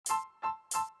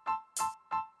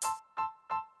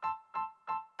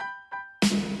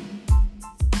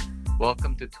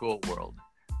Welcome to Tool World.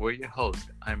 We're your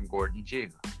host. I'm Gordon Ju.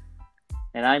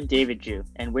 And I'm David Ju,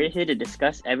 and we're here to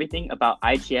discuss everything about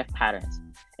IGF patterns.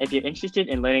 If you're interested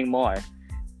in learning more,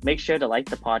 make sure to like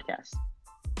the podcast.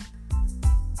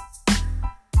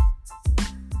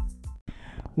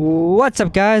 What's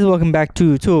up, guys? Welcome back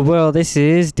to Tool World. This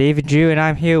is David Ju, and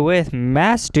I'm here with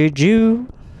Master Ju.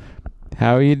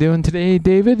 How are you doing today,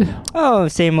 David? Oh,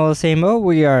 same old, same old.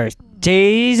 We are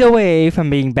days away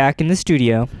from being back in the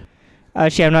studio.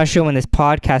 Actually, I'm not sure when this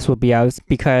podcast will be out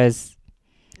because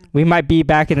we might be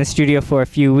back in the studio for a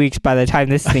few weeks by the time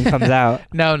this thing comes out.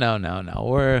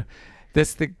 No.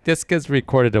 This gets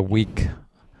recorded a week.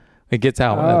 It gets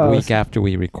out a week after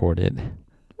we record it.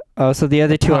 Oh, so the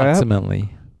other two are up?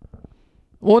 Approximately.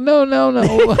 Well,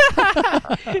 no.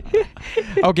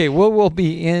 Okay, we'll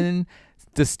be in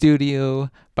the studio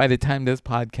by the time this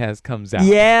podcast comes out.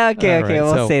 Yeah, okay, right,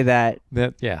 we'll say that.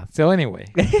 So anyway.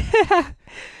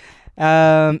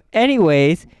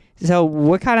 Anyways, so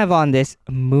we're kind of on this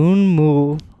Moon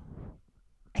Moo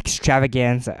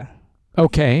extravaganza.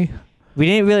 Okay. We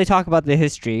didn't really talk about the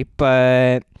history,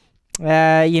 but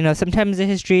sometimes the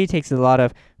history takes a lot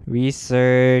of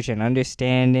research and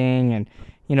understanding and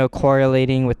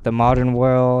correlating with the modern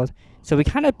world. So we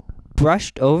kind of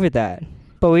brushed over that.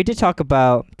 But we did talk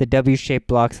about the W-shaped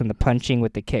blocks and the punching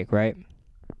with the kick, right?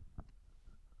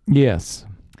 Yes.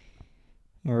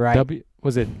 Right.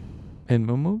 Was it in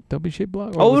Mumu? W-shaped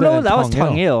block? Oh, no, that was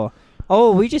Tongue Il.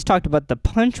 Oh, we just talked about the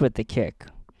punch with the kick.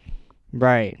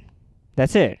 Right.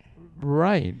 That's it.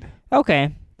 Right.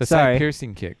 Okay. The Sorry. side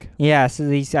piercing kick. Yeah, so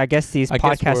I guess these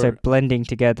podcasts are blending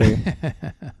together.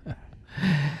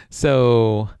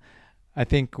 So, I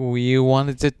think we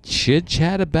wanted to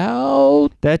chit-chat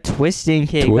about the twisting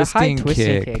kick. The high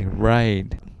twisting kick.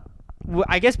 Right. Well,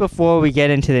 I guess before we get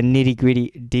into the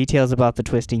nitty-gritty details about the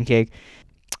twisting kick,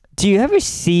 do you ever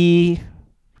see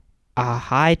a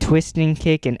high twisting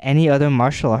kick in any other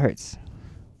martial arts?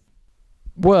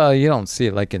 Well, you don't see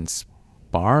it like in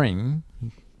sparring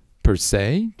per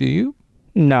se, do you?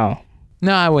 No.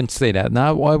 No, I wouldn't say that.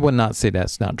 No, I would not say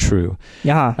that's not true.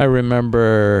 Yeah. I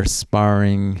remember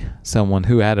sparring someone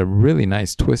who had a really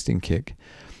nice twisting kick,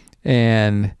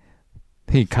 and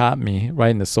he caught me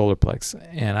right in the solar plex,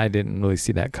 and I didn't really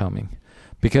see that coming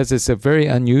because it's a very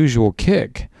unusual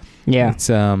kick. Yeah. It's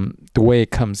the way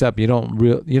it comes up. You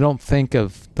don't think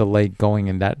of the leg going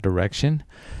in that direction,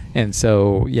 and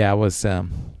so I was I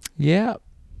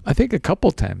think a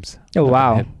couple times. Oh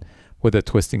wow. With a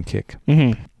twisting kick.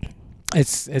 Mm-hmm.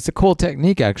 It's a cool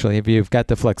technique actually if you've got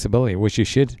the flexibility, which you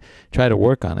should try to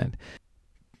work on it.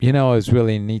 It's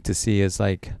really neat to see is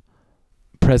like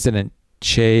President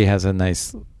Che has a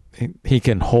nice, he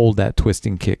can hold that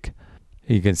twisting kick.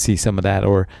 You can see some of that.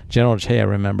 Or General Che, I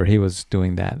remember he was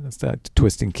doing that. It's that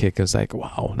twisting kick. I was like,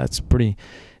 wow, that's pretty.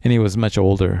 And he was much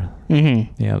older.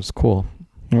 Mm-hmm. Yeah, it was cool.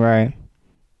 Right.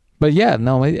 But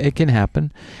it can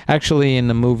happen. Actually, in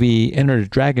the movie Enter the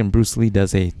Dragon, Bruce Lee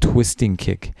does a twisting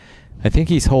kick. I think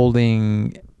he's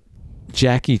holding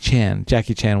Jackie Chan.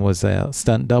 Jackie Chan was a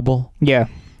stunt double. Yeah.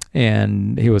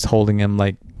 And he was holding him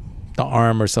like the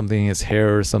arm or something, his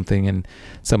hair or something, and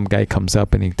some guy comes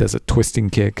up and he does a twisting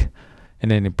kick. And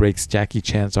then he breaks Jackie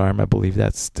Chan's arm. I believe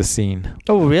that's the scene.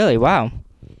 Oh, really? Wow.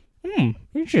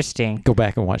 Interesting. Go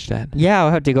back and watch that. Yeah,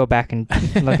 I'll have to go back and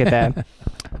look at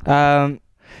that.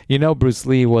 Bruce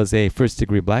Lee was a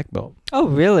first-degree black belt. Oh,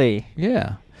 really?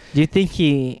 Yeah. Do you think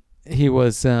he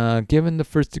was given the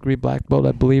first-degree black belt,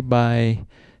 I believe, by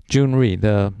Jun Rhee,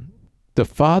 the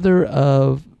father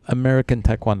of American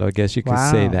Taekwondo, I guess you could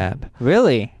say that.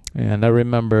 Really? And I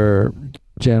remember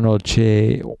General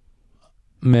Che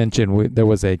mentioned there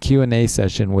was a Q&A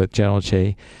session with General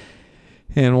Che,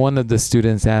 and one of the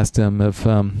students asked him if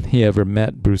he ever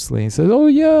met Bruce Lee. He said, oh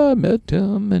yeah, I met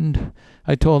him, and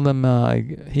I told him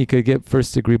he could get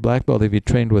first-degree black belt if he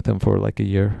trained with him for like a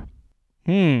year.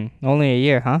 Only a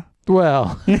year, huh?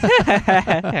 Well,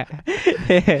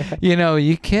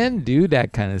 you can do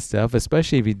that kind of stuff,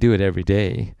 especially if you do it every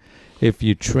day. If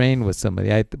you train with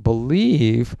somebody, I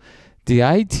believe the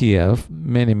ITF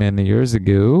many, many years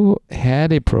ago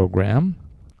had a program,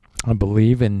 I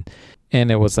believe, and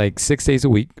it was like 6 days a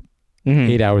week,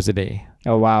 8 hours a day.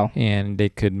 Oh, wow. And they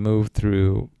could move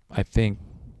through, I think,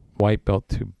 white belt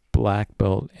to black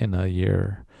belt in a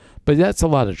year. But that's a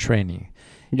lot of training.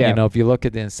 Yeah. If you look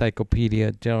at the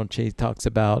encyclopedia, General Che talks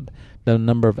about the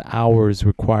number of hours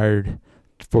required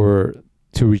to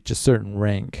reach a certain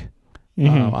rank.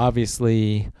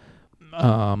 Obviously,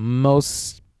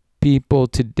 most people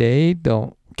today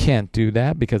can't do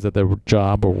that because of their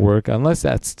job or work, unless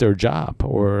that's their job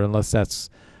or unless that's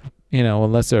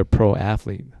unless they're a pro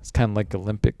athlete. It's kind of like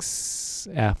Olympics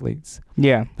athletes.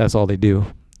 Yeah. That's all they do.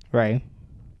 Right.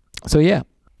 So yeah.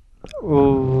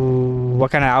 Ooh,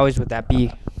 what kind of hours would that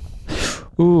be?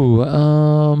 Ooh,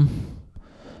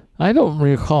 I don't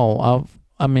recall.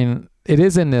 It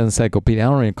is in the encyclopedia. I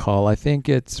don't recall. I think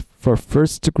it's for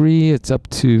first degree. It's up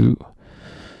to.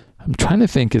 I'm trying to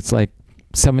think. It's like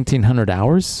 1,700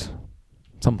 hours,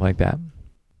 something like that.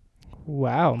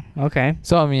 Wow. Okay.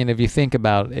 So if you think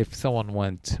about if someone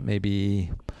went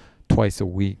maybe twice a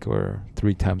week or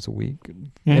 3 times a week,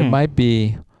 it might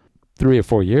be 3 or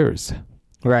 4 years.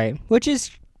 Right. Which is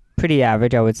pretty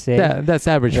average, I would say. That's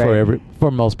average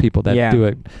for most people that do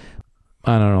it.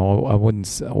 I don't know. I wouldn't.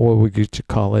 What would you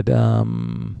call it?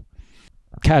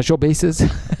 Casual basis.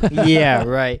 Yeah.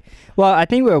 Right. Well, I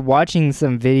think we're watching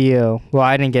some video. Well,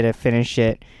 I didn't get to finish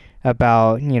it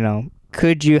about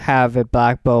could you have a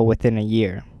black belt within a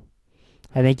year?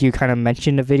 I think you kind of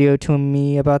mentioned a video to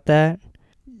me about that.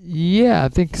 Yeah, I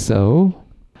think so.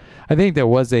 I think there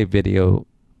was a video,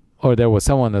 or there was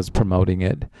someone that's promoting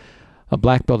it. A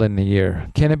black belt in a year.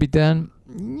 Can it be done?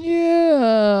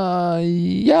 Yeah,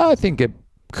 I think it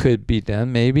could be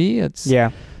done. Maybe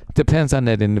depends on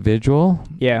that individual.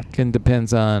 Yeah,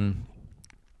 Depends on.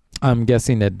 I'm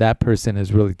guessing that person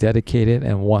is really dedicated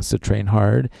and wants to train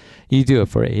hard. You do it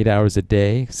for 8 hours a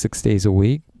day, 6 days a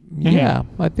week. Yeah,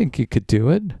 I think you could do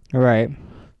it. Right.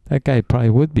 That guy probably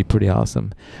would be pretty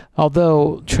awesome.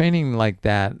 Although training like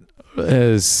that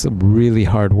is really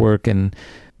hard work, and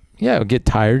it'll get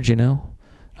tired.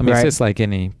 It's just like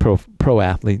any pro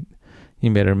athlete.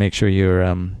 You better make sure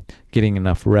you're getting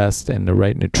enough rest and the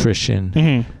right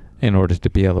nutrition in order to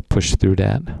be able to push through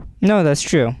that. No, that's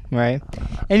true, right?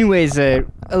 Anyways, a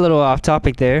little off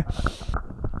topic there.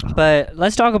 But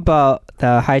let's talk about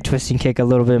the high twisting kick a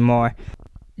little bit more.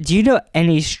 Do you know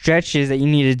any stretches that you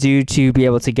need to do to be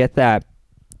able to get that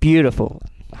beautiful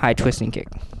high twisting kick?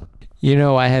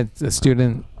 I had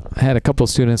a couple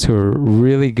of students who were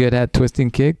really good at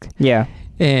twisting kick. Yeah.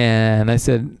 And I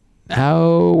said,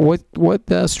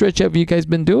 what stretch have you guys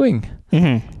been doing?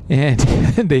 And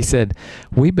they said,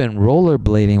 we've been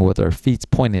rollerblading with our feet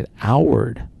pointed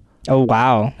outward. Oh,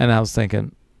 wow. And I was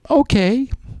thinking, okay.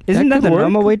 Isn't that the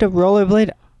normal way to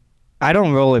rollerblade? I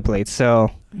don't rollerblade,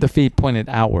 so. The feet pointed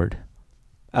outward.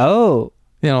 Oh.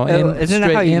 Isn't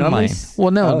that how you normally?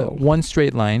 Well, no, one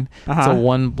straight line. Uh-huh. So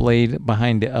one blade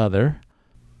behind the other.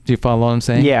 Do you follow what I'm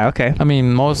saying? Yeah, okay.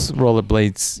 Most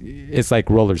rollerblades, it's like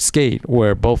roller skate,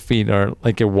 where both feet are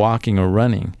like you're walking or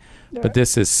running. But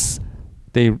this is,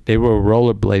 they were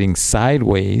rollerblading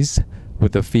sideways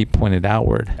with the feet pointed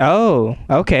outward. Oh,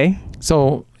 okay.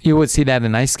 So you would see that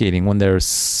in ice skating when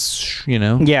there's,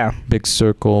 big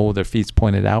circle with their feet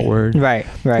pointed outward. Right.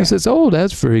 He says, oh,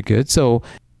 that's very good. So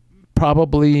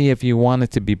probably if you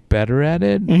wanted to be better at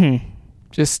it,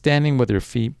 just standing with your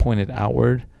feet pointed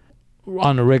outward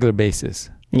on a regular basis.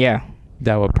 Yeah.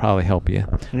 That would probably help you.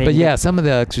 But some of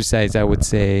the exercise I would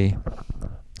say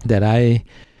that I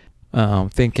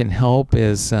think can help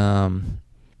is not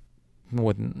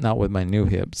with my new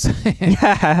hips,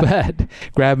 but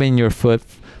grabbing your foot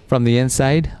from the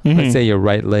inside. Let's say your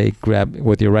right leg, grab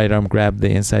with your right arm, grab the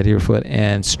inside of your foot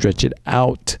and stretch it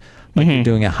out like you're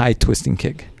doing a high twisting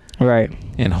kick. Right.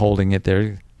 And holding it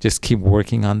there. Just keep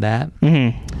working on that.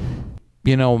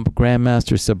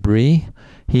 Grandmaster Sabri,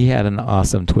 he had an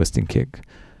awesome twisting kick.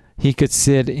 He could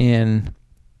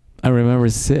I remember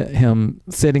him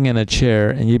sitting in a chair,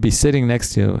 and you'd be sitting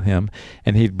next to him,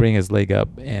 and he'd bring his leg up,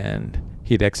 and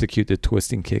he'd execute the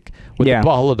twisting kick with the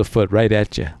ball of the foot right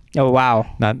at you. Oh,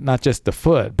 wow. Not just the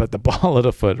foot, but the ball of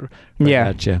the foot right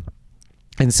at you.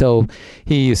 And so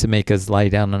he used to make us lie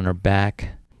down on our back,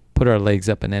 put our legs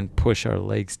up, and then push our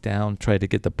legs down, try to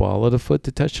get the ball of the foot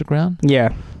to touch the ground.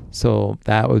 Yeah. So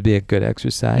that would be a good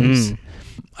exercise.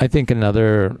 I think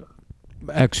another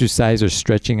exercise or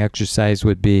stretching exercise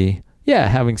would be,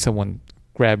 having someone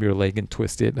grab your leg and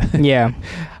twist it. Yeah.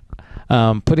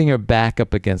 Putting your back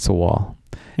up against a wall.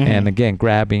 And again,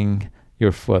 grabbing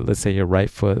your foot, let's say your right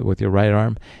foot with your right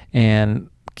arm, and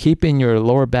keeping your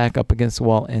lower back up against the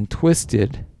wall and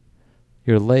twisted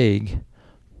your leg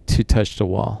to touch the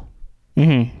wall.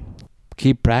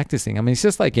 Keep practicing. It's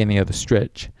just like any other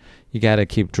stretch. You got to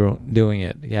keep doing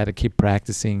it. You got to keep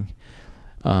practicing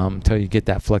until you get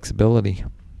that flexibility.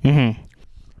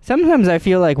 Sometimes I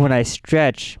feel like when I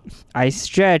stretch,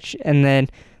 and then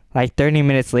like 30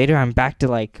 minutes later, I'm back to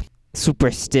like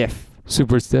super stiff.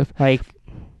 Super stiff? Like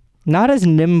not as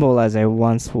nimble as I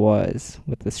once was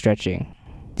with the stretching.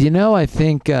 I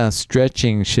think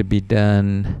stretching should be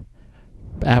done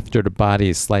after the body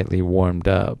is slightly warmed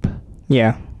up.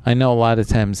 Yeah. I know a lot of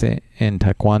times in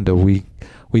Taekwondo,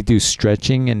 we do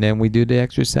stretching and then we do the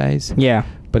exercise. Yeah.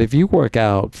 But if you work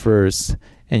out first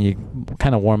and you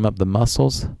kind of warm up the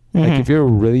muscles, like if you're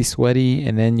really sweaty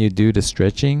and then you do the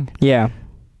stretching, Yeah.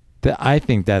 I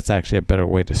think that's actually a better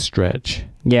way to stretch.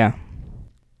 Yeah.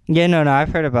 Yeah, no, I've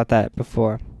heard about that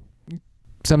before.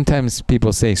 Sometimes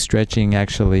people say stretching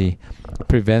actually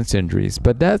prevents injuries,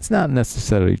 but that's not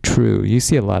necessarily true. You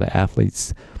see a lot of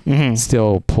athletes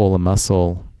still pull a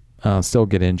muscle, still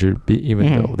get injured,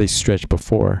 even though they stretch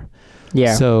before.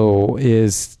 Yeah. So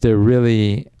is there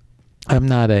really... I'm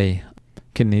not a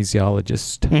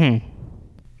kinesiologist,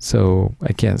 so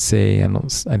I can't say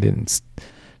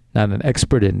not an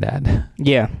expert in that.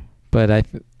 Yeah. But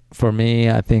for me,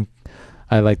 I think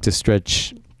I like to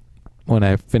stretch when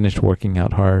I finish working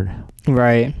out hard.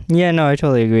 Right. Yeah, no, I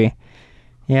totally agree.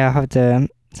 Yeah, I have to...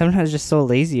 Sometimes just so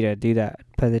lazy to do that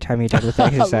by the time you're done with the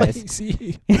exercise.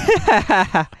 Lazy.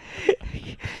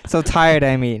 So tired,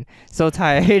 I mean. So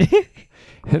tired.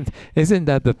 Isn't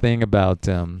that the thing about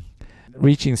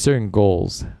reaching certain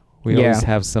goals? We always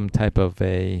have some type of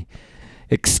a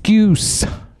excuse.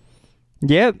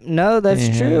 Yep. No,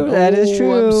 that's true. That is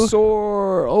true. I'm sore.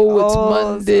 It's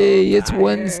Monday. So it's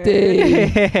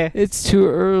Wednesday. It's too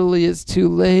early. It's too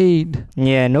late.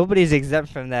 Yeah, nobody's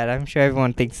exempt from that. I'm sure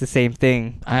everyone thinks the same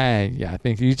thing. I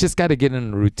think you just got to get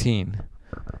in a routine.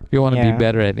 If you want to be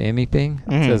better at anything,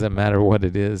 it doesn't matter what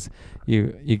it is.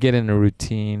 You get in a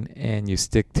routine and you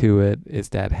stick to it. It's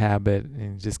that habit,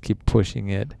 and you just keep pushing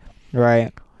it.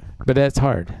 Right. But that's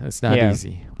hard. It's not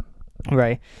easy.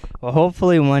 Right. Well,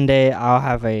 hopefully one day I'll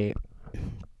have a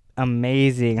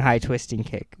amazing high twisting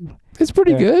kick. It's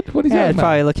pretty good. What are you talking It's about?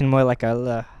 probably looking more like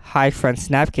a high front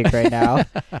snap kick right now.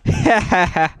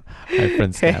 High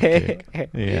front snap kick.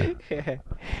 Yeah.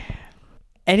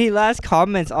 Any last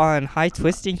comments on high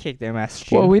twisting kick there, Master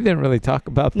Chief? Well, we didn't really talk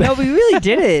about that. No, we really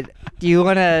didn't. Do you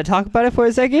want to talk about it for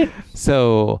a second?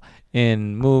 So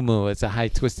in Moo, it's a high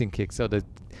twisting kick. So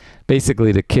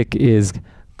basically the kick is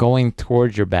going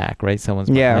towards your back, right? Someone's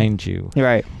behind you.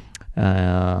 Right.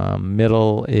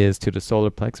 Middle is to the solar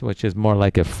plexus, which is more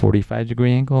like a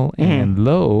 45-degree angle, and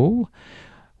low,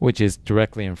 which is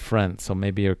directly in front. So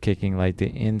maybe you're kicking like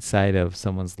the inside of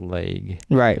someone's leg,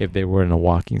 right? If they were in a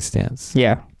walking stance.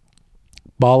 Yeah.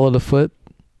 Ball of the foot,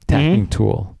 tapping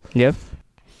tool. Yep.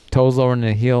 Toes lower than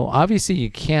the heel. Obviously,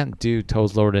 you can't do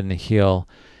toes lower than the heel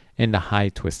in the high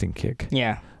twisting kick.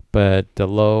 Yeah. But the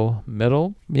low,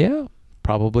 middle,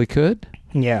 probably could.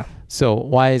 Yeah. So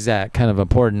why is that kind of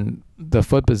important? The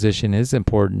foot position is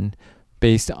important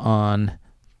based on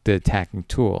the attacking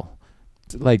tool.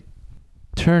 Like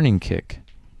turning kick,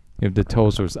 if the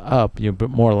toes was up, you're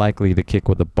more likely to kick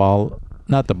with the ball,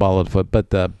 not the ball of the foot,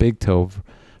 but the big toe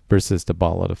versus the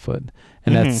ball of the foot.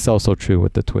 And that's also true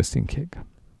with the twisting kick.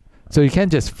 So you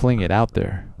can't just fling it out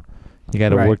there. You got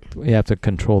to work. You have to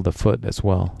control the foot as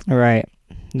well. Right.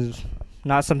 It's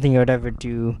not something you would ever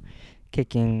do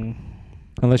kicking.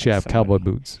 Unless you have cowboy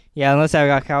boots. Yeah, unless I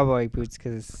got cowboy boots,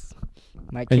 because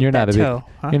might kick you're that not toe.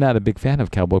 You're not a big fan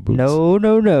of cowboy boots. No, Why?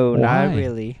 not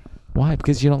really. Why?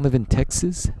 Because you don't live in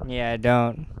Texas? Yeah, I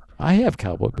don't. I have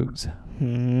cowboy boots.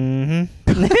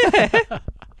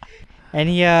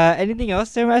 Anything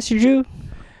else there, Master Drew?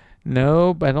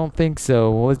 Nope, I don't think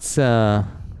so. Let's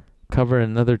cover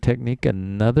another technique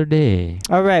another day.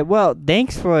 All right. Well,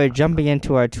 thanks for jumping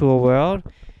into our tool world.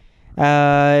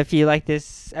 If you like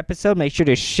this episode, make sure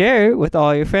to share it with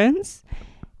all your friends.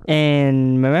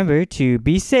 And remember to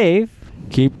be safe.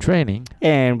 Keep training.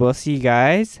 And we'll see you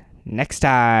guys next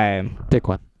time. Take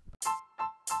one.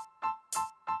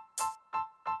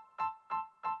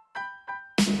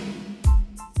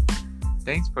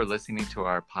 Thanks for listening to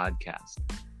our podcast.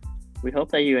 We hope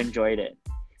that you enjoyed it.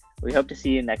 We hope to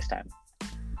see you next time.